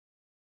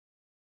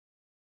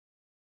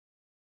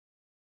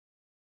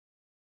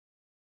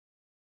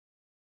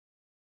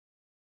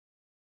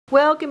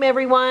Welcome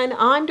everyone,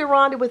 I'm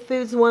Deronda with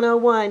Foods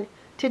 101.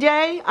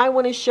 Today I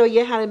want to show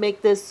you how to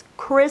make this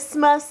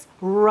Christmas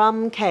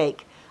rum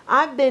cake.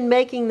 I've been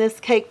making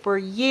this cake for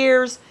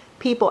years.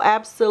 People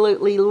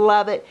absolutely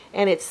love it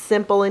and it's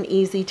simple and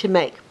easy to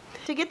make.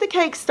 To get the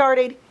cake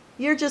started,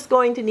 you're just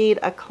going to need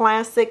a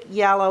classic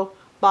yellow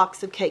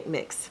box of cake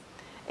mix.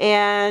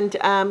 And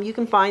you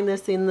can find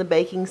this in the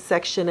baking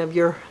section of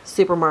your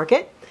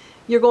supermarket.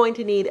 You're going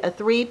to need a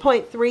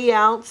 3.3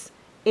 ounce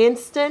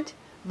instant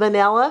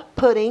vanilla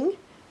pudding.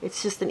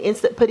 It's just an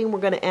instant pudding we're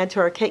going to add to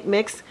our cake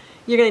mix.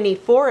 You're going to need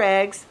 4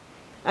 eggs,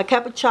 a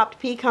cup of chopped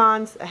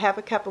pecans, a half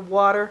a cup of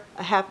water,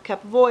 a half a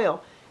cup of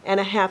oil,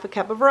 and a half a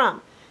cup of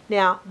rum.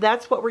 Now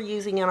that's what we're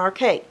using in our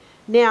cake.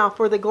 Now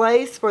for the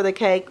glaze for the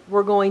cake,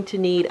 we're going to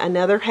need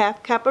another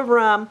half cup of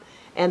rum,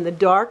 and the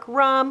dark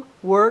rum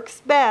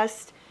works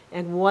best,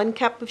 and 1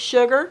 cup of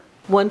sugar,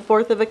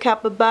 1/4 of a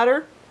cup of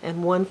butter,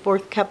 and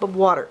 1/4 cup of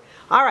water.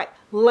 Alright,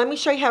 let me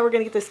show you how we're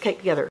going to get this cake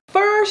together.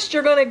 First,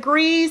 you're going to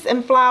grease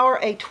and flour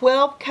a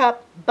 12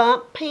 cup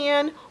Bundt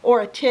pan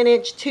or a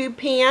 10-inch tube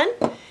pan.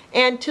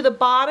 And to the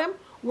bottom,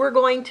 we're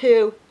going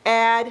to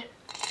add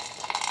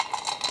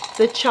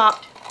the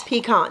chopped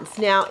pecans.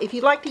 Now, if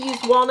you'd like to use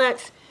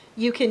walnuts,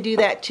 you can do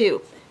that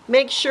too.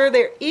 Make sure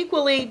they're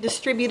equally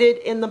distributed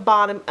in the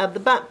bottom of the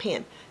Bundt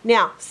pan.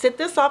 Now, set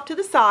this off to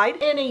the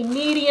side. In a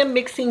medium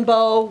mixing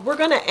bowl, we're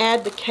going to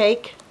add the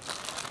cake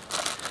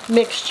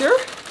mixture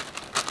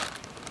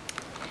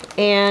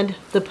and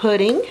the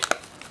pudding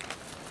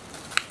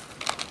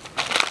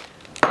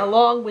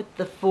along with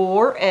the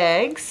 4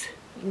 eggs.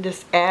 You can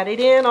just add it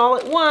in all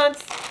at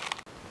once.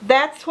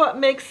 That's what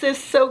makes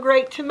this so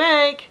great to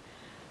make.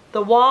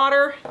 The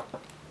water,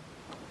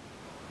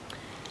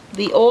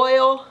 the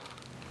oil,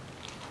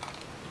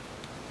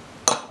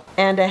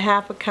 and a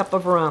half a cup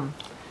of rum.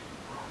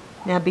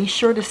 Now be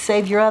sure to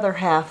save your other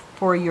half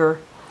for your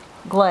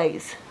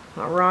glaze.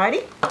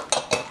 Alrighty.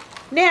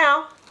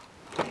 Now,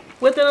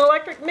 with an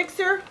electric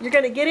mixer, you're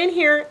going to get in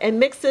here and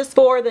mix this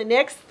for the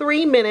next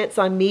 3 minutes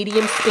on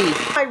medium speed.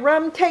 My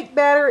rum cake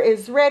batter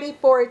is ready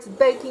for its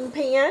baking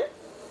pan.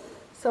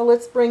 So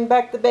let's bring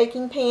back the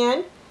baking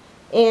pan,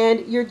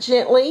 and you're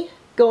gently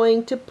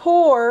going to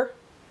pour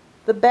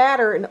the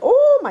batter, and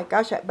oh my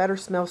gosh, that batter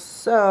smells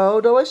so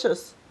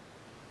delicious,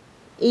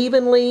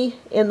 evenly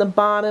in the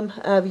bottom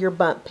of your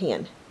Bundt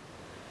pan.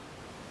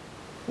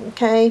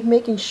 Okay,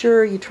 making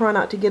sure you try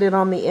not to get it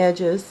on the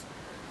edges,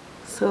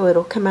 so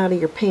it'll come out of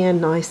your pan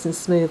nice and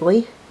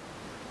smoothly.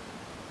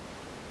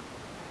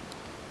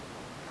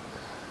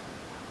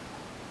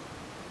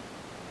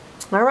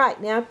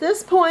 Alright, now at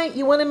this point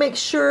you want to make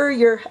sure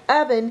your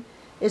oven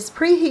is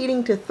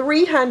preheating to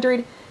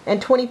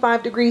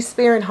 325 degrees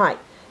Fahrenheit.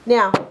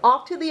 Now,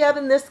 off to the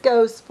oven this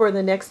goes for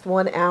the next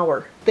 1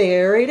 hour.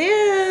 There it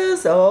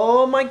is!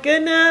 Oh my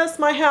goodness,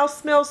 my house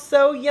smells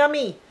so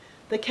yummy.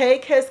 The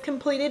cake has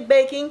completed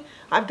baking.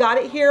 I've got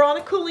it here on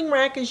a cooling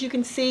rack, as you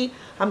can see.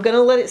 I'm going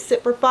to let it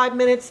sit for 5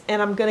 minutes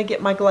and I'm going to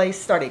get my glaze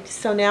started.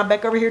 So now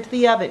back over here to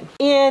the oven.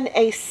 In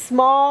a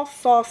small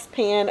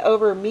saucepan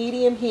over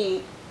medium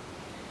heat,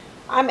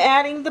 I'm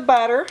adding the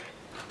butter.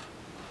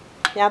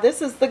 Now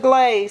this is the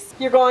glaze.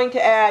 You're going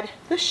to add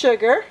the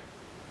sugar,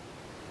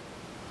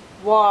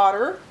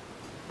 water,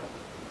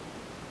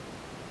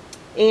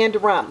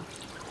 and rum.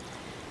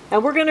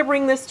 And we're going to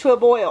bring this to a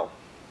boil.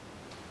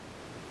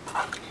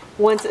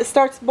 Once it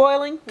starts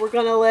boiling, we're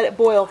going to let it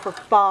boil for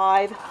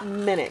 5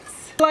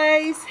 minutes. The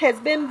glaze has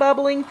been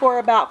bubbling for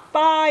about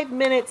 5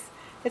 minutes.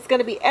 It's going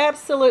to be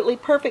absolutely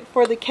perfect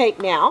for the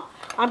cake now.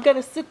 I'm going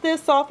to sit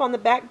this off on the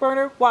back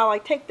burner while I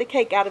take the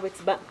cake out of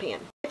its Bundt pan.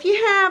 If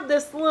you have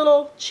this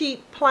little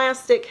cheap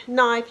plastic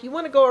knife, you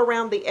want to go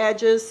around the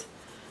edges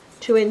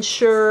to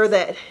ensure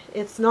that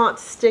it's not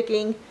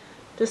sticking.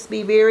 Just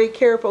be very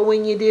careful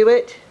when you do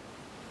it.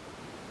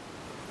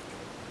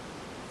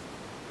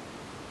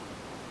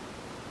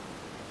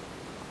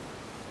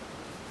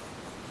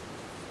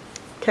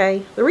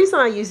 Okay, the reason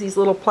I use these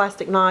little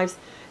plastic knives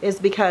is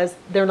because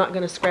they're not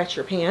going to scratch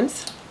your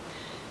pans.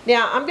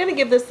 Now I'm going to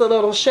give this a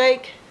little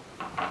shake.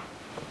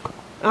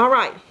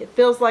 Alright, it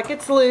feels like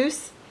it's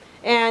loose.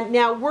 And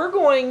now we're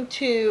going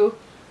to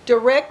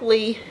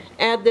directly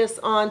add this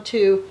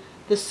onto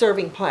the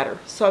serving platter.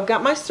 So I've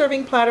got my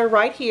serving platter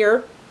right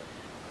here.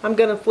 I'm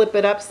going to flip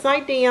it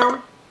upside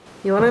down.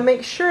 You want to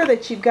make sure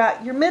that you've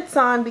got your mitts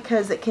on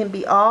because it can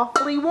be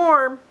awfully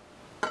warm.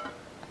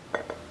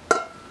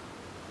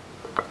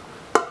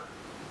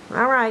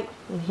 Alright,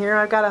 and here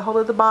I've got a hold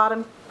of the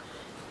bottom,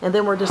 and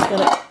then we're just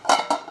going to...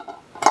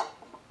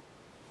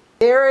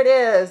 There it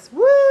is.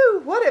 Woo!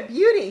 What a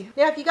beauty!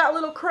 Now if you got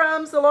little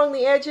crumbs along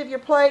the edge of your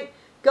plate,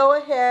 go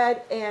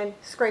ahead and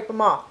scrape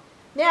them off.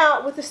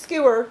 Now with a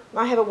skewer,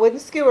 I have a wooden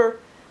skewer,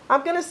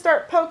 I'm going to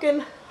start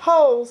poking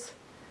holes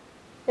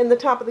in the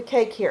top of the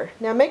cake here.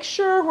 Now make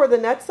sure where the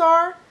nuts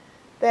are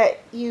that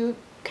you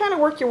kind of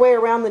work your way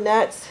around the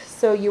nuts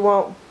so you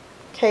won't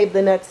cave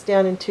the nuts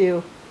down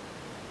into,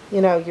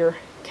 you know, your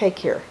cake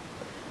here.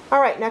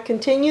 Alright, now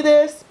continue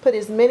this. Put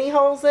as many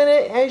holes in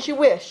it as you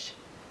wish.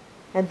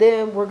 and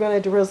then we're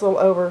going to drizzle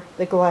over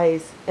the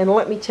glaze. And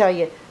let me tell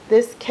you,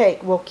 this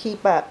cake will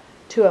keep up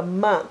to a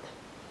month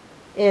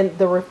in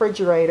the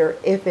refrigerator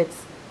if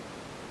it's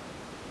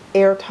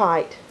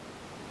airtight.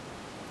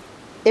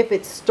 If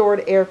it's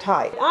stored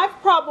airtight. I've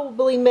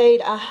probably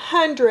made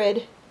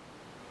 100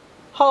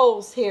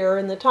 holes here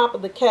in the top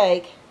of the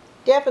cake.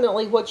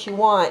 Definitely what you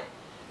want,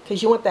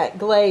 because you want that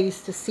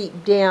glaze to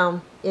seep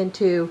down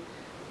into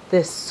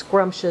this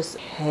scrumptious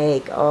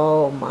cake.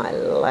 Oh my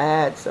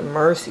lads and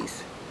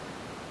mercies.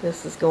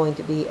 This is going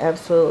to be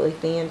absolutely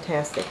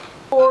fantastic.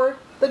 For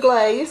the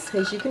glaze,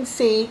 as you can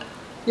see,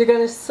 you're going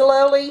to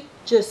slowly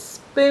just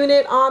spoon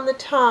it on the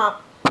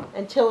top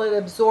until it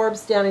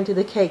absorbs down into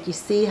the cake. You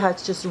see how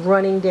it's just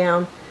running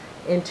down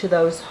into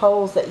those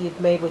holes that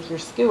you've made with your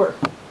skewer.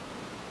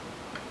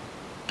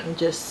 And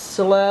just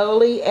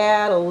slowly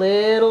add a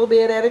little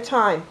bit at a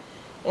time.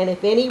 And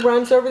if any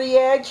runs over the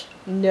edge,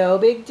 no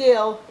big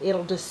deal.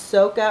 It'll just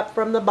soak up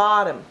from the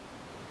bottom.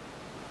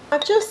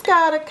 I've just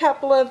got a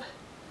couple of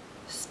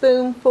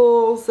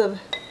spoonfuls of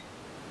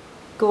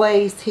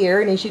glaze here,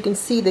 and as you can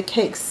see, the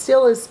cake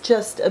still is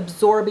just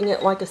absorbing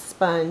it like a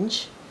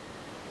sponge.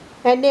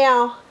 And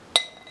now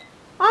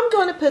I'm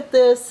going to put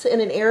this in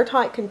an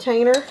airtight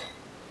container,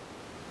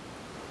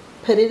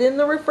 put it in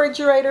the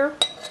refrigerator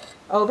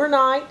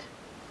overnight,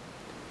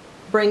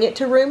 bring it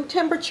to room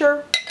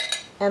temperature,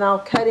 and I'll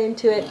cut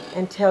into it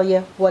and tell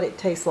you what it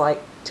tastes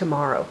like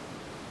tomorrow.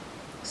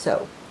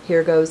 So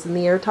here goes in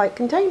the airtight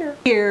container.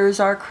 Here's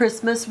our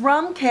Christmas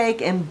rum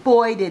cake, and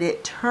boy did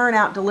it turn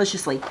out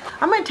deliciously.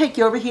 I'm going to take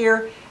you over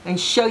here and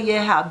show you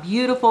how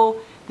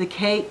beautiful the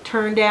cake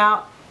turned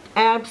out.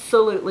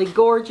 Absolutely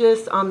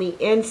gorgeous on the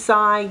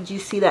inside. You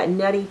see that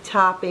nutty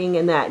topping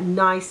and that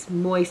nice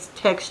moist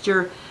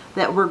texture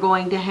that we're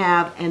going to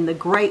have, and the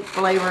great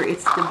flavor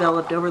it's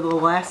developed over the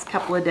last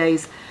couple of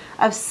days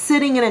of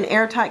sitting in an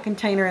airtight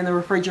container in the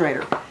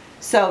refrigerator.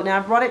 So now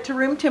I've brought it to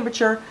room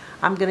temperature.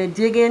 I'm going to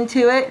dig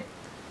into it.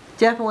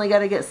 Definitely got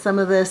to get some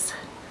of this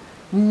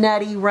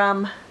nutty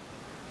rum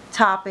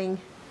topping,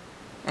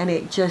 and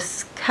it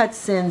just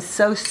cuts in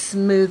so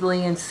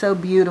smoothly and so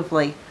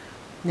beautifully.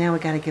 Now we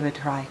got to give it a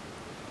try.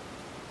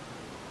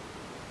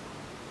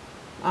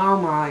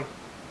 Oh my,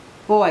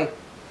 boy,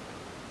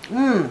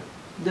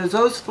 does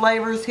those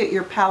flavors hit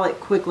your palate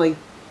quickly.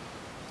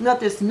 You got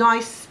this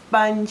nice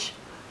sponge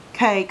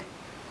cake.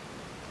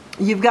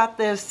 You've got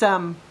this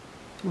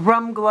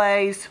rum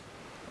glaze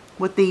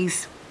with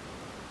these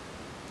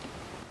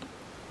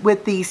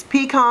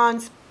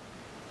pecans.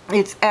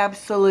 It's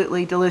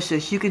absolutely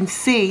delicious. You can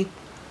see,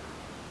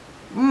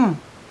 oh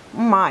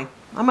my,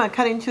 I'm going to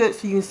cut into it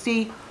so you can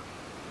see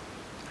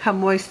how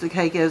moist the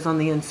cake is on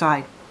the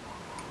inside.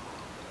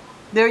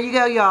 There you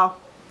go, y'all.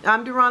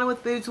 I'm Dorana with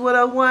Foods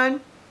 101.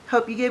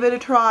 Hope you give it a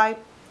try.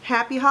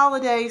 Happy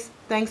holidays.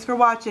 Thanks for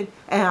watching,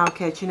 and I'll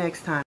catch you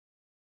next time.